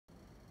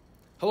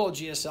Hello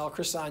GSL,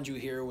 Chris Anju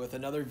here with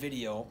another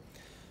video.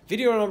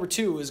 Video number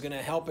 2 is going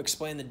to help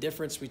explain the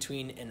difference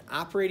between an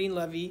operating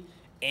levy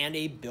and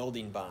a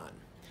building bond.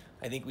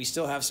 I think we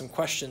still have some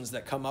questions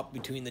that come up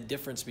between the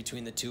difference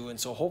between the two, and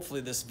so hopefully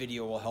this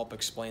video will help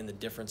explain the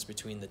difference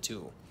between the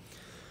two.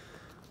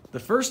 The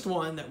first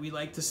one that we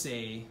like to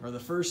say, or the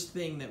first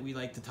thing that we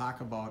like to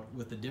talk about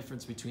with the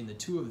difference between the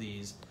two of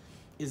these,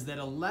 is that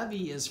a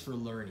levy is for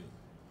learning.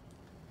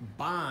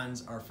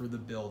 Bonds are for the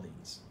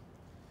buildings.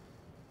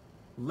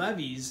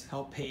 Levies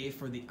help pay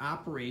for the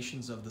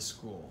operations of the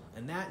school,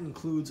 and that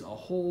includes a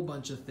whole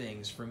bunch of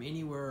things, from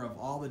anywhere of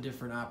all the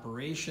different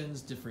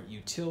operations, different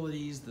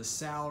utilities, the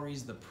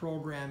salaries, the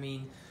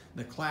programming,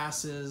 the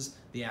classes,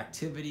 the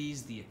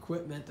activities, the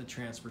equipment, the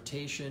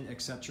transportation,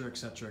 etc.,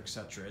 etc.,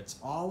 etc. It's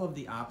all of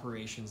the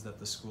operations that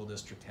the school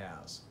district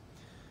has.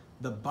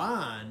 The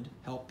bond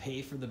help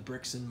pay for the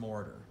bricks and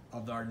mortar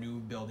of our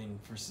new building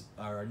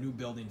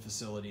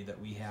facility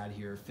that we had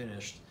here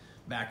finished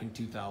back in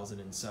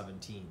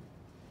 2017.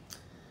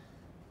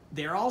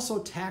 They're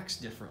also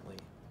taxed differently.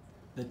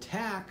 The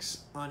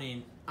tax on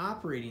an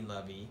operating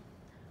levy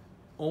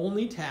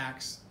only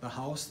tax the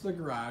house, the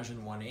garage,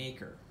 and 1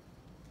 acre,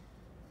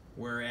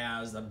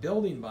 whereas a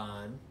building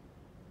bond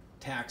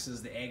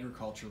taxes the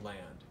agriculture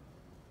land.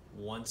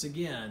 Once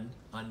again,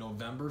 on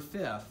November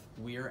 5th,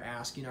 we are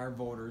asking our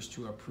voters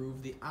to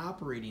approve the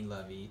operating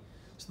levy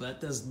so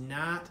that does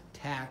not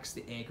tax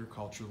the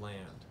agriculture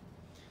land.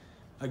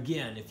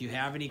 Again, if you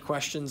have any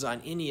questions on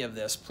any of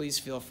this, please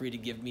feel free to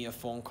give me a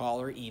phone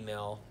call or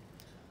email,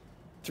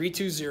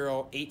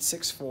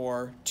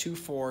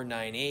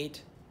 320-864-2498,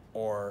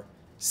 or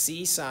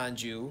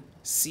csonju,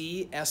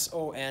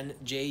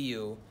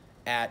 CSONJU,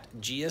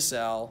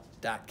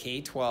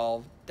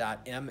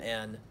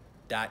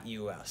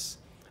 @gsl.k12.mn.us.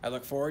 I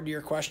look forward to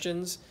your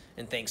questions,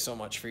 and thanks so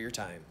much for your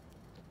time.